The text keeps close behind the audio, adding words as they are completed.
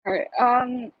All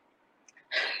right.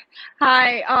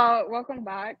 Hi. Welcome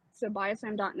back to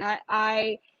bioslam.net.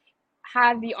 I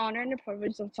had the honor and the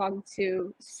privilege of talking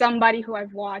to somebody who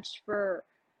I've watched for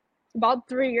about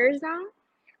 3 years now.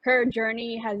 Her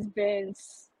journey has been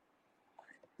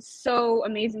so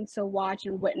amazing to watch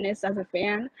and witness as a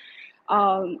fan.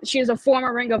 She is a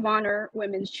former Ring of Honor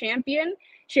Women's Champion.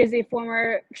 She is a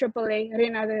former AAA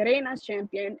Reina de Reinas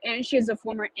champion, and she is a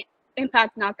former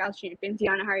Impact Knockouts champion.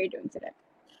 Deonna, how are you doing today?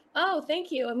 Oh,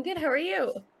 thank you. I'm good. How are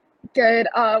you? Good.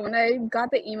 When I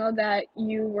got the email that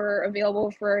you were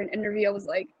available for an interview, I was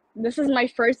like, this is my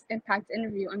first Impact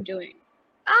interview I'm doing.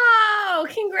 Oh,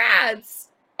 congrats.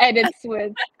 And it's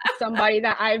with somebody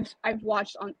that I've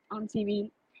watched on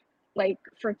TV like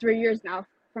for 3 years now,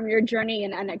 from your journey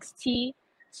in NXT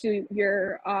to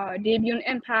your debut in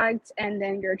Impact, and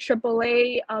then your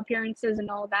AAA appearances and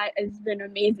all that has been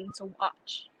amazing to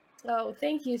watch. Oh,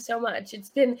 thank you so much.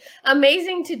 It's been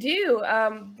amazing to do.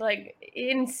 Like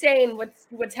insane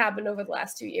what's happened over the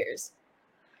last 2 years.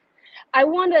 I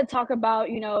want to talk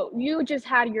about, you just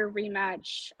had your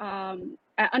rematch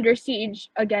at Under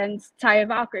Siege against Taya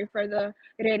Valkyrie for the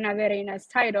Reina de Reinas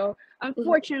title.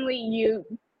 Unfortunately, you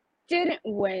didn't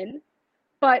win,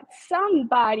 but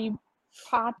somebody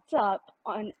popped up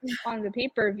on the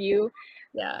pay-per-view.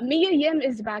 Yeah. Mia Yim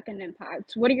is back in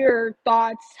Impact. What are your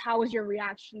thoughts? How was your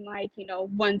reaction like,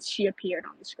 once she appeared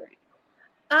on the screen?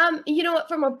 You know what,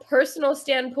 from a personal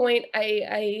standpoint,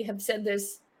 I have said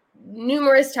this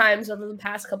numerous times over the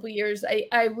past couple of years.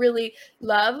 I really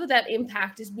love that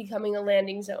Impact is becoming a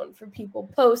landing zone for people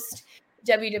post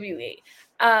WWE.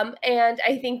 And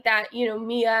I think that,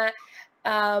 Mia,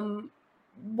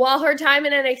 while her time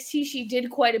in NXT, she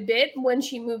did quite a bit when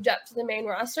she moved up to the main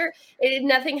roster.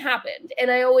 Nothing happened.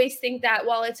 And I always think that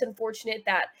while it's unfortunate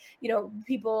that,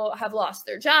 people have lost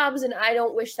their jobs, and I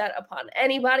don't wish that upon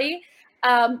anybody,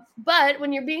 but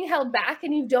when you're being held back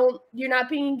and you're not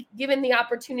being given the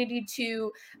opportunity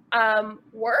to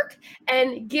work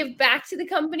and give back to the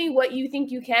company what you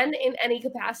think you can in any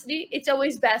capacity, it's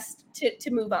always best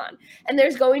to move on. And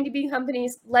there's going to be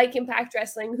companies like Impact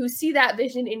Wrestling who see that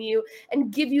vision in you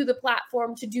and give you the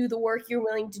platform to do the work you're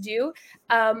willing to do.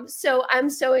 So I'm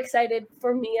so excited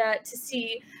for Mia to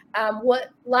see what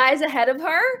lies ahead of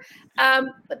her.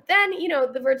 But then,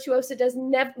 the virtuosa does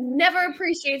never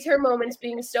appreciates her moments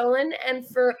being stolen. And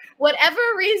for whatever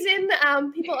reason,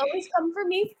 people always come for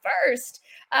me first.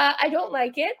 I don't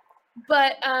like it.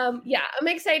 But yeah, I'm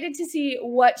excited to see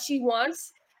what she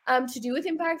wants to do with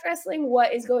Impact Wrestling,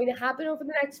 what is going to happen over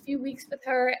the next few weeks with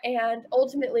her. And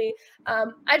ultimately,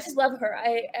 I just love her.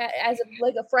 As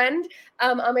a friend,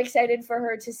 I'm excited for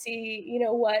her to see,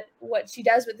 what she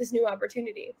does with this new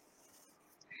opportunity.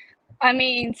 I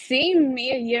mean, seeing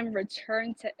Mia Yim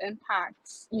return to Impact,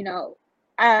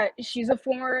 she's a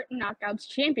former Knockouts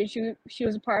champion. She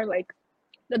was a part of like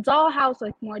the Dollhouse,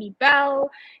 like Marty Bell,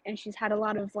 and she's had a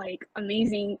lot of like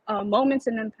amazing moments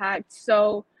in Impact.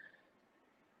 So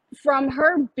from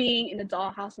her being in the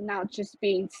Dollhouse and now just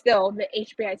being still the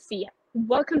HBIC,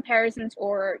 what comparisons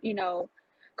or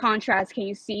contrasts can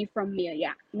you see from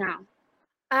Mia now?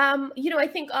 I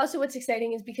think also what's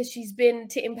exciting is because she's been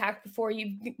to Impact before,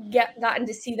 you've gotten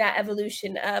to see that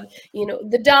evolution of,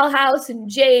 the Dollhouse and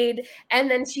Jade, and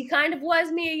then she kind of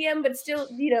was Mia Yim, but still,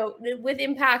 with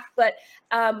Impact, but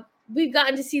we've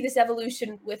gotten to see this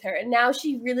evolution with her. And now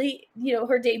she really,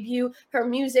 her debut, her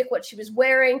music, what she was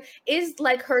wearing is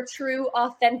like her true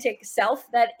authentic self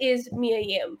that is Mia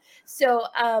Yim. So,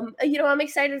 I'm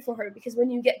excited for her because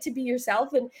when you get to be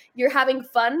yourself and you're having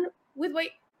fun with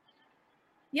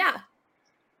yeah,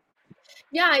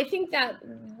 I think that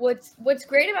what's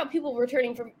great about people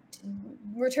returning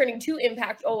to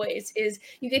Impact always is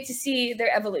you get to see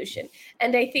their evolution.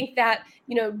 And I think that,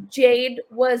 Jade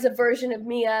was a version of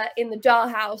Mia in the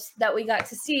Dollhouse that we got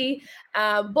to see,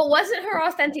 but wasn't her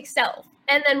authentic self.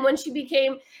 And then when she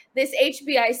became this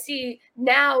HBIC,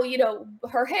 now,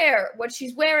 her hair, what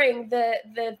she's wearing,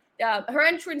 the her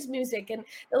entrance music, and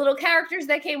the little characters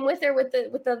that came with her with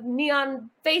the neon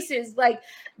faces, like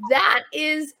that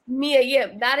is Mia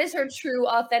Yim. That is her true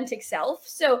authentic self.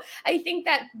 So I think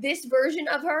that this version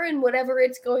of her and whatever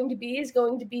it's going to be is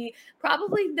going to be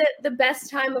probably the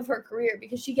best time of her career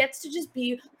because she gets to just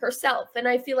be herself. And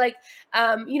I feel like,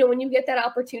 when you get that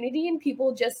opportunity and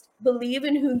people just believe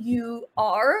in who you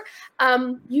are,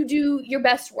 you do your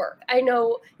best work. I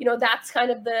know, that's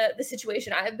kind of the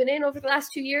situation I've been in over the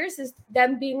last 2 years, is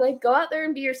them being like, go out there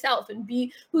and be yourself and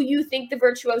be who you think the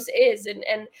virtuosa is.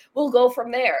 And we'll go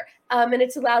from there. And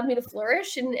it's allowed me to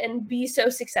flourish and be so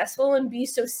successful and be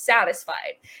so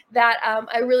satisfied that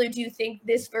I really do think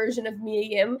this version of Mia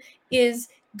Yim is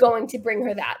going to bring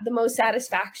her the most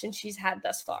satisfaction she's had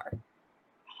thus far.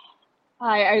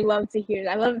 I love to hear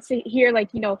that. I love to hear, like,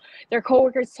 their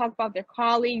coworkers talk about their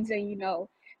colleagues and,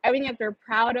 everything that they're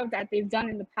proud of that they've done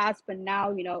in the past, but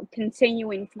now,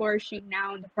 continuing flourishing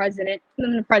now in the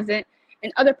present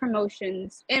and other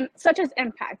promotions, and such as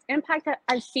Impact. Impact that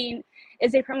I've seen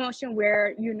is a promotion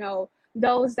where,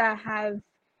 those that have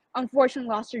unfortunately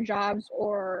lost their jobs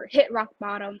or hit rock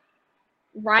bottom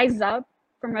rise up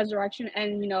from resurrection,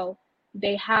 and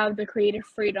they have the creative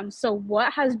freedom. So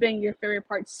what has been your favorite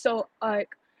part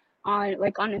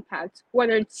on Impact,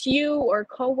 whether it's you or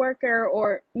coworker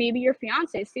or maybe your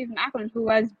fiance Steve Macklin, who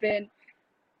has been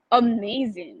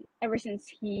amazing ever since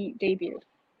he debuted?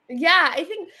 Yeah, I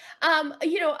think,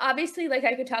 obviously, like,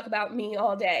 I could talk about me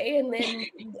all day, and then,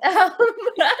 in the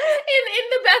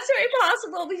best way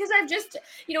possible, because I've just,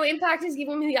 Impact has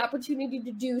given me the opportunity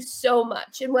to do so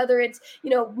much, and whether it's,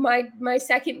 my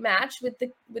second match with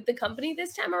the company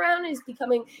this time around is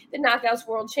becoming the Knockouts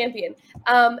World Champion,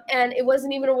 and it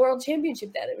wasn't even a World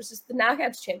Championship then; it was just the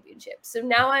Knockouts Championship. So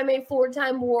now I'm a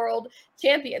 4-time World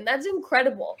Champion. That's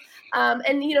incredible,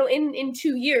 and in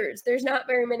 2 years, there's not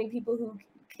very many people who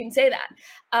can say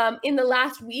that. In the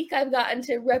last week, I've gotten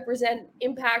to represent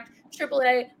Impact,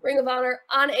 AAA, Ring of Honor,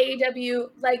 on AEW,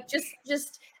 like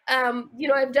just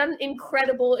I've done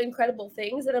incredible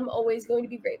things that I'm always going to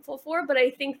be grateful for. But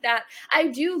I think that I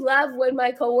do love when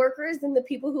my coworkers and the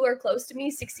people who are close to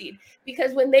me succeed,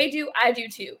 because when they do, I do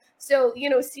too. So,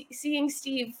 seeing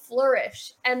Steve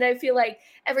flourish, and I feel like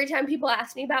every time people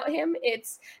ask me about him,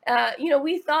 it's,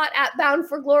 we thought at Bound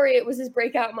for Glory it was his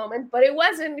breakout moment, but it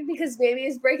wasn't, because maybe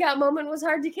his breakout moment was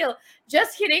Hard to Kill.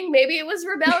 Just kidding. Maybe it was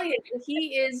Rebellion.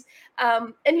 He is,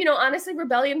 honestly,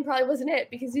 Rebellion probably wasn't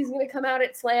it, because he's going to come out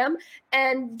at Slam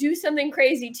and do something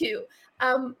crazy too.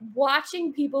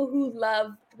 Watching people who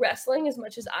love wrestling as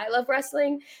much as I love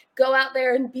wrestling go out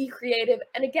there and be creative,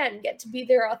 and again, get to be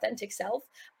their authentic self.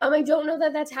 I don't know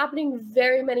that that's happening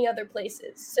very many other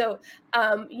places. So,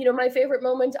 my favorite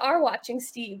moments are watching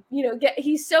Steve,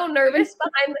 he's so nervous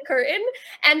behind the curtain,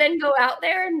 and then go out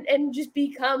there and just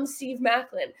become Steve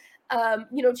Macklin.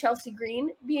 Chelsea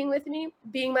Green being with me,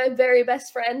 being my very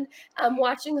best friend,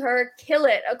 watching her kill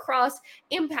it across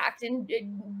Impact and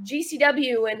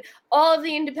GCW and all of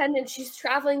the independents. She's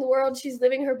traveling the world. She's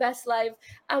living her best life.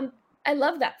 I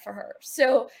love that for her.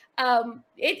 So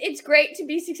it's great to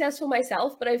be successful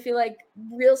myself, but I feel like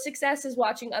real success is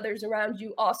watching others around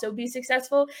you also be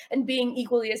successful and being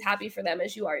equally as happy for them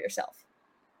as you are yourself.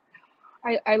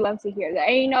 I love to hear that.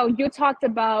 And, you talked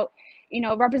about,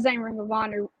 representing Ring of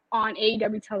Honor on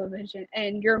AEW television,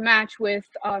 and your match with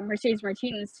Mercedes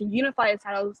Martinez to unify the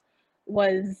titles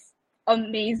was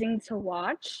amazing to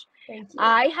watch. Thank you.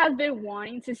 I have been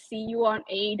wanting to see you on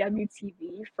AEW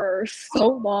TV for so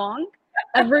long,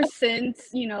 ever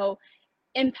since,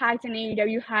 Impact and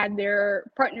AEW had their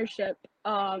partnership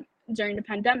during the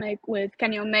pandemic, with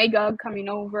Kenny Omega coming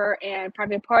over and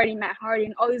Private Party, Matt Hardy,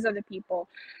 and all these other people.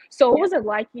 So what was it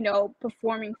like,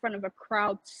 performing in front of a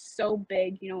crowd so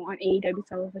big, on AEW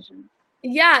television?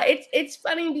 Yeah, it's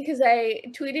funny, because I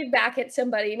tweeted back at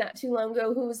somebody not too long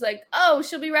ago who was like, "Oh,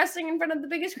 she'll be wrestling in front of the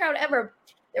biggest crowd ever."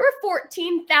 There were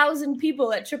 14,000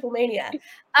 people at Triple Mania. You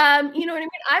know what I mean?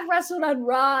 I've wrestled on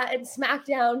Raw and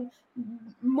SmackDown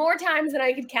more times than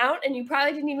I could count, and you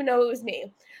probably didn't even know it was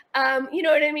me. You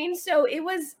know what I mean? So it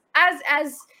was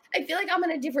as I feel like I'm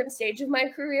in a different stage of my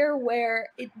career where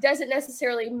it doesn't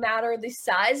necessarily matter the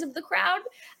size of the crowd.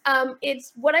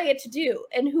 It's what I get to do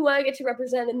and who I get to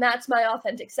represent, and that's my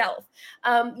authentic self.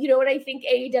 And I think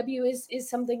AEW is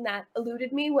something that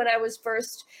eluded me when I was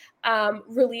first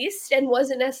released, and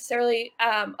wasn't necessarily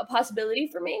a possibility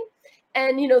for me.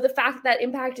 And, the fact that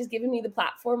Impact has given me the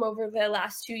platform over the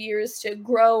last 2 years to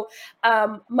grow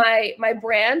my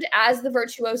brand as the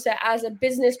Virtuosa, as a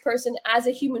business person, as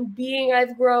a human being,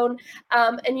 I've grown.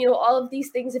 And, all of these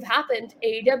things have happened.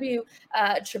 AEW,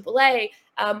 AAA,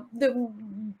 the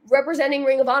representing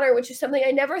Ring of Honor, which is something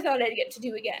I never thought I'd get to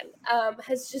do again,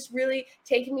 has just really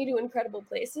taken me to incredible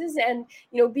places. And,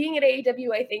 being at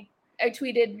AEW, I think, I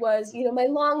tweeted was, my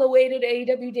long-awaited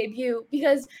AEW debut,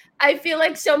 because I feel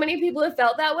like so many people have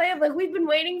felt that way. I'm like, we've been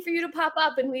waiting for you to pop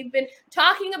up, and we've been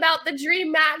talking about the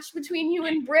dream match between you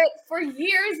and Britt for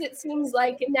years, it seems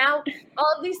like, and now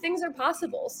all of these things are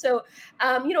possible. So,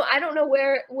 I don't know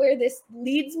where this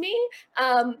leads me,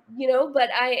 but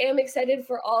I am excited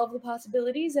for all of the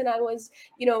possibilities, and I was,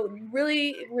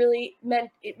 really, really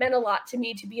meant a lot to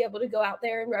me to be able to go out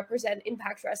there and represent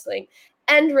Impact Wrestling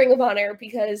and Ring of Honor,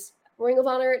 because Ring of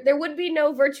Honor. There would be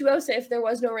no Virtuosa if there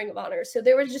was no Ring of Honor. So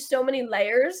there were just so many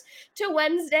layers to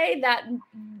Wednesday that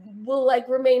will like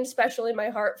remain special in my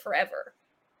heart forever.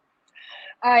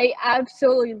 I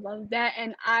absolutely love that,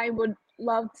 and I would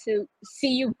love to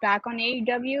see you back on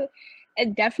AEW,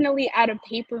 and definitely at a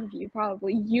pay-per-view.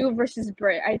 Probably you versus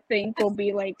Britt, I think, will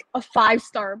be like a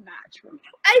 5-star match for me.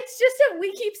 It's just that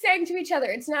we keep saying to each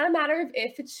other, it's not a matter of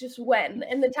if, it's just when,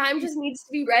 and the time just needs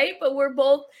to be right. But we're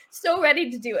both so ready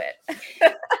to do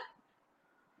it.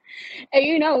 And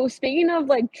you know, speaking of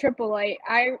like AAA,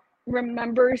 I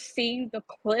remember seeing the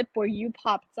clip where you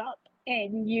popped up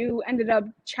and you ended up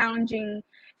challenging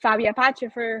Fabi Apache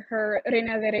for her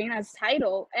Reina de Reinas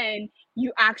title, and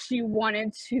you actually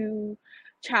wanted to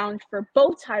challenge for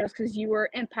both titles because you were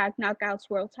Impact Knockouts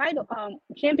World Title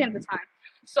champion at the time.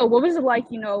 So what was it like,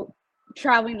 you know,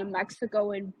 traveling to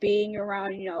Mexico and being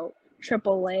around, you know,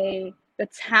 AAA? The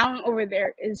talent over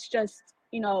there is just,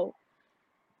 you know,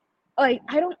 like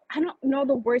I don't know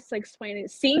the words to explain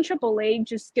it. Seeing AAA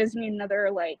just gives me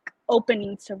another like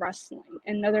opening to wrestling,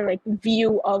 another like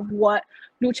view of what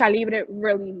lucha libre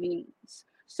really means.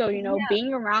 So, you know,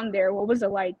 being around there, what was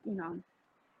it like, you know?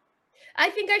 I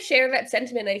think I share that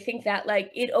sentiment. I think that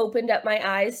like it opened up my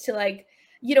eyes to like,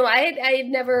 you know, I had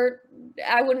never,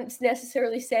 I wouldn't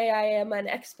necessarily say I am an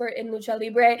expert in lucha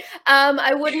libre.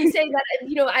 I wouldn't say that,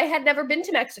 you know, I had never been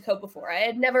to Mexico before. I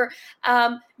had never,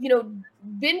 you know,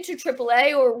 been to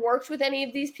AAA or worked with any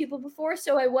of these people before.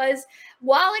 So I was,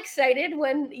 while excited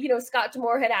when, you know, Scott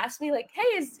D'Amore had asked me like,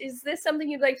 hey, is this something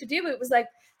you'd like to do? It was like,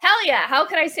 hell yeah, how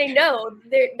can I say no?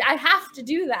 I have to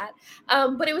do that.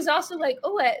 But it was also like,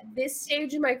 oh, at this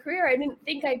stage in my career, I didn't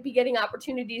think I'd be getting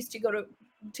opportunities to go to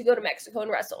Mexico and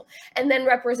wrestle and then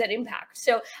represent Impact.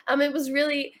 So it was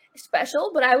really special,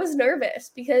 but I was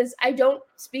nervous because I don't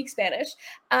speak Spanish.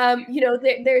 You know,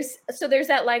 there's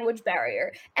that language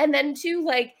barrier. And then too,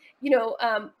 like, you know,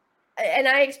 and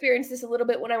I experienced this a little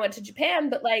bit when I went to Japan,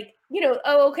 but like, you know,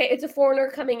 oh, okay, it's a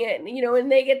foreigner coming in, you know,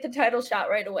 and they get the title shot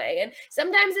right away. And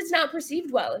sometimes it's not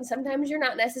perceived well, and sometimes you're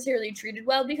not necessarily treated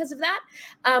well because of that.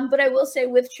 But I will say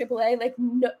with AAA, like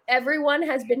everyone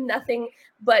has been nothing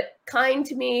but kind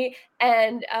to me.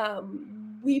 And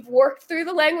we've worked through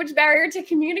the language barrier to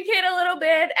communicate a little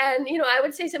bit. And, you know, I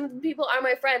would say some of the people are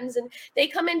my friends, and they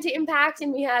come into Impact,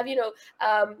 and we have, you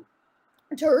know,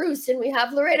 Tarus, and we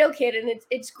have Laredo Kid, and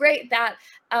it's great that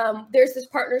there's this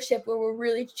partnership where we're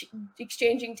really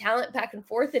exchanging talent back and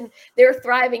forth, and they're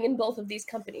thriving in both of these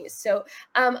companies. So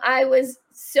I was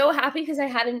so happy because I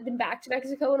hadn't been back to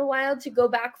Mexico in a while to go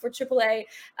back for AAA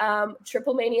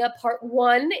Triple Mania Part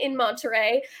 1 in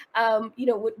Monterrey, you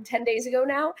know, 10 days ago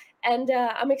now, and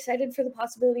I'm excited for the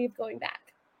possibility of going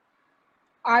back.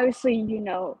 Obviously, you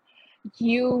know,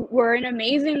 you were an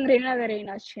amazing Reina de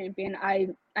Reinas champion.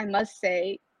 I must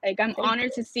say, like, I'm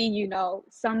honored to see, you know,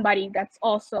 somebody that's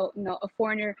also, you know, a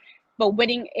foreigner, but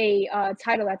winning a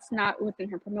title that's not within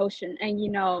her promotion. And,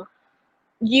 you know,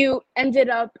 you ended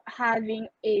up having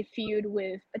a feud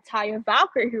with Taya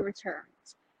Valkyrie, who returned.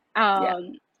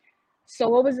 So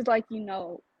what was it like, you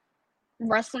know,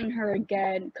 wrestling her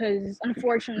again? Because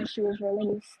unfortunately she was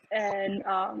released, and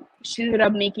she ended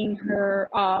up making her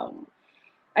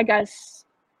I guess,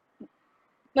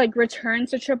 like, return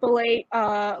to AAA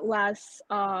last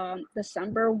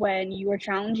December when you were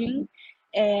challenging,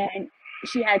 and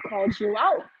she had called you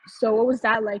out. So what was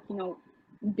that like, you know,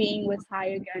 being with Ty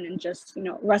again and just, you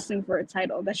know, wrestling for a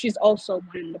title that she's also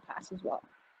won in the past as well?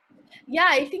 Yeah,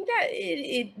 I think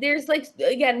that there's like,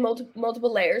 again,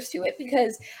 multiple layers to it,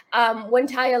 because when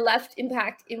Taya left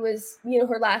Impact, it was, you know,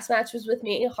 her last match was with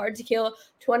me, Hard to Kill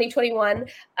 2021,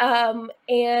 and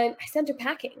I sent her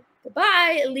packing.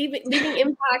 Goodbye, leaving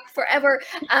Impact forever,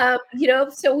 you know,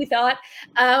 so we thought,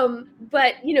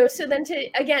 but, you know, so then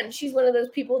again, she's one of those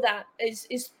people that is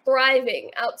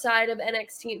thriving outside of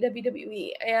NXT and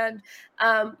WWE, and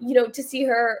you know, to see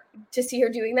her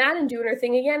doing that and doing her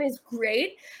thing again is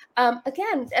great.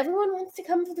 Again, everyone wants to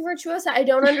come for the Virtuosa. I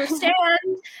don't understand.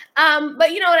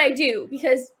 But you know what I do,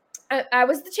 because I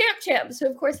was the champ. So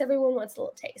of course everyone wants a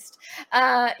little taste.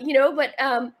 You know, but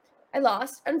I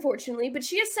lost, unfortunately. But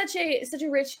she has such a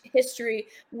rich history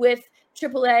with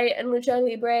AAA and Lucha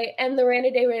Libre and the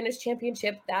Reina de Reinas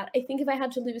Championship that I think if I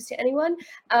had to lose to anyone,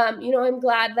 you know, I'm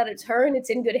glad that it's her and it's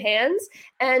in good hands.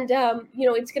 And you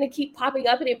know, it's going to keep popping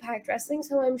up in Impact Wrestling.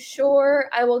 So I'm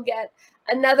sure I will get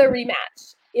another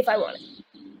rematch if I want it.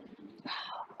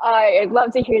 I'd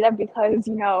love to hear that, because,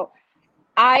 you know,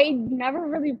 I never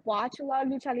really watched a lot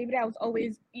of Lucha Libre. I was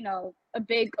always, you know, a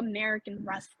big American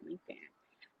wrestling fan.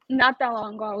 Not that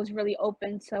long ago, I was really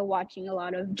open to watching a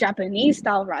lot of Japanese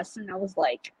style wrestling. I was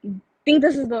like, think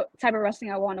this is the type of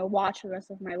wrestling I want to watch the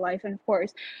rest of my life. And of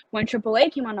course, when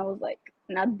AAA came on, I was like,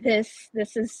 now this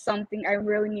is something I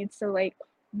really need to like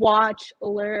watch,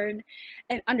 learn,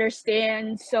 and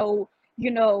understand. So,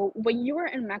 you know, when you were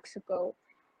in Mexico,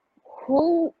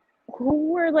 who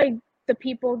were like the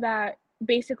people that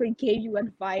basically gave you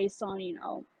advice on, you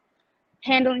know,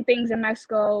 handling things in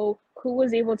Mexico? Who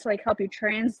was able to like help you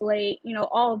translate, you know,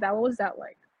 all of that? What was that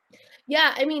like?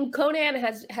 Yeah, I mean, Conan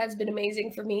has been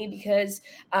amazing for me because,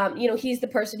 you know, he's the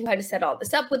person who had to set all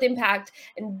this up with Impact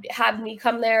and have me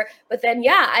come there. But then,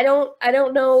 yeah, I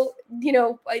don't know, you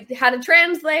know, how to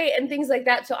translate and things like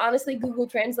that. So honestly, Google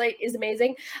Translate is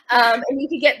amazing, and you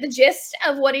can get the gist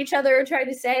of what each other are trying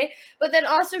to say. But then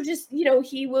also just, you know,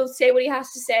 he will say what he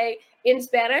has to say in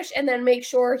Spanish and then make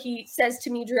sure he says to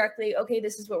me directly, okay,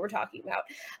 this is what we're talking about.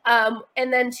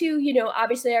 And then two, you know,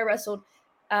 obviously I wrestled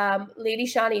Lady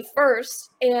Shani first,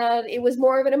 and it was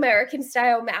more of an American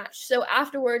style match. So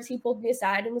afterwards he pulled me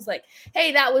aside and was like,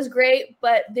 hey, that was great,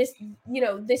 but this, you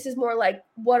know, this is more like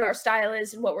what our style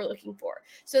is and what we're looking for.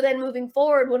 So then moving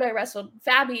forward, when I wrestled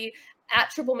Fabi at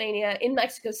Triple Mania in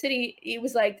Mexico City, it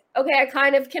was like, okay, I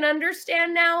kind of can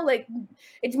understand now. Like,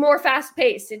 it's more fast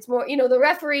paced. It's more, you know, the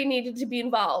referee needed to be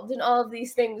involved and all of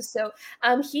these things. So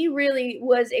he really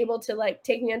was able to like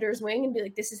take me under his wing and be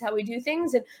like, this is how we do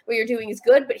things, and what you're doing is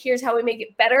good, but here's how we make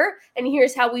it better, and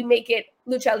here's how we make it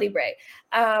lucha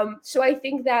libre. So I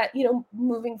think that, you know,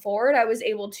 moving forward, I was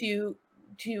able to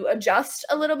adjust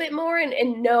a little bit more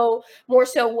and know more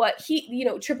so what he, you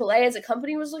know, AAA as a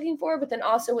company was looking for, but then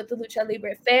also what the Lucha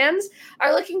Libre fans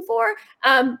are looking for.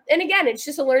 And again, it's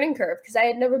just a learning curve because I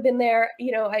had never been there.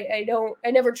 You know, I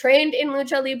never trained in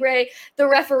Lucha Libre. The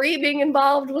referee being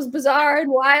involved was bizarre and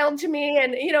wild to me.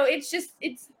 And, you know, it's,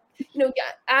 you know,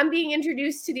 I'm being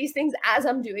introduced to these things as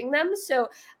I'm doing them. So,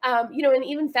 you know, and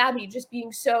even Fabi just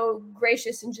being so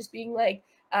gracious and just being like,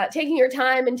 taking her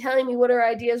time and telling me what her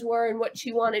ideas were and what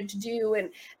she wanted to do, and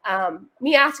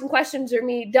me asking questions or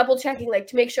me double checking, like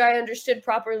to make sure I understood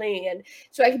properly and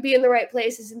so I could be in the right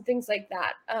places and things like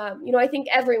that. You know, I think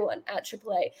everyone at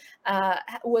AAA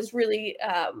was really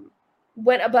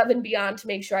went above and beyond to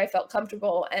make sure I felt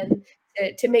comfortable and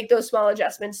to make those small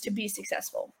adjustments to be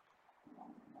successful.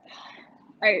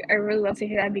 I really love to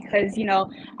hear that because, you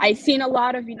know, I've seen a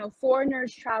lot of, you know,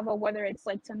 foreigners travel, whether it's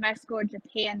like to Mexico or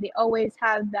Japan, they always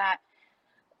have that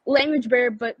language barrier,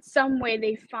 but some way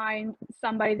they find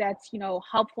somebody that's, you know,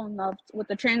 helpful enough with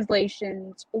the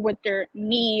translations, with their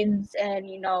needs, and,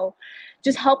 you know,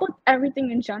 just help with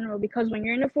everything in general. Because when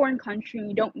you're in a foreign country and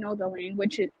you don't know the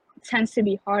language, it tends to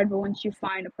be hard. But once you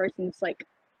find a person that's like,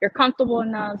 you're comfortable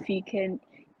enough, you can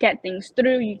get things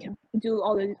through, you can do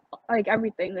all the, like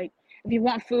everything. Like, if you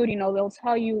want food, you know, they'll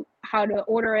tell you how to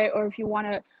order it, or if you want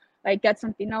to like get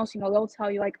something else, you know, they'll tell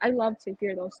you. Like, I love to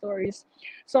hear those stories.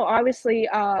 So obviously,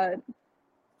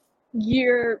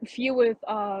 your feud with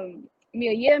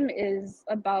Mia Yim is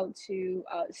about to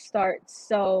start.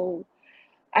 So,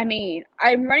 I mean,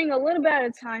 I'm running a little bit out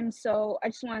of time, so I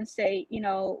just want to say, you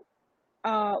know,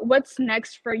 what's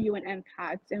next for you in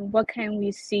Impact, and what can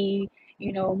we see,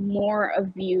 you know, more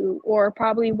of you, or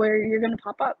probably where you're gonna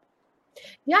pop up?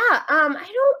 Yeah, I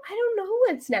don't know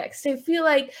what's next. I feel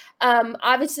like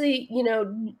obviously, you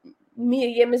know, Mia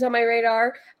Yim is on my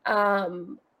radar.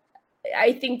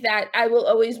 I think that I will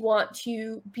always want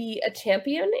to be a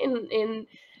champion in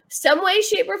some way,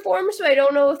 shape, or form. So I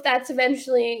don't know if that's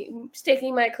eventually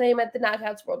staking my claim at the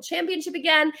Knockouts World Championship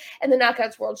again, and the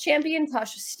Knockouts World Champion,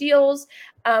 Tasha Steelz.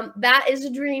 That is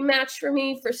a dream match for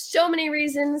me for so many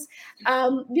reasons.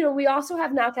 You know, we also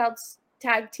have Knockouts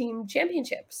Tag Team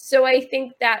Championships. So I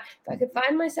think that if I could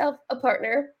find myself a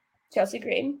partner, Chelsea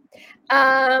Green,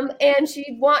 and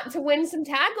she'd want to win some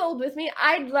tag gold with me,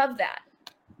 I'd love that.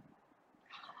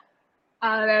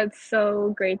 That's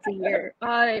so great to hear.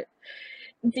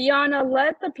 Deonna,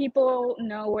 let the people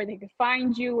know where they can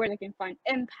find you, where they can find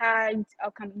Impact,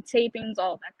 upcoming tapings,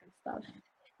 all that good stuff.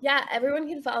 Yeah, everyone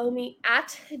can follow me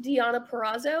at Deonna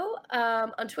Purrazzo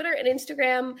on Twitter and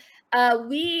Instagram.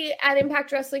 We at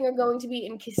Impact Wrestling are going to be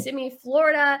in Kissimmee,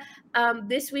 Florida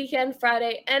this weekend,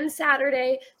 Friday and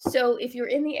Saturday. So if you're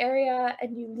in the area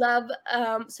and you love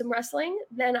some wrestling,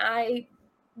 then I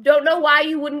don't know why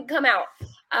you wouldn't come out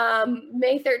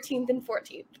May 13th and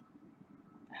 14th.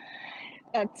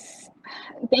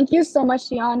 Thank you so much,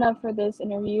 Deonna, for this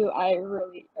interview. I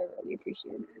really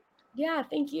appreciate it. Yeah,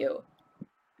 thank you.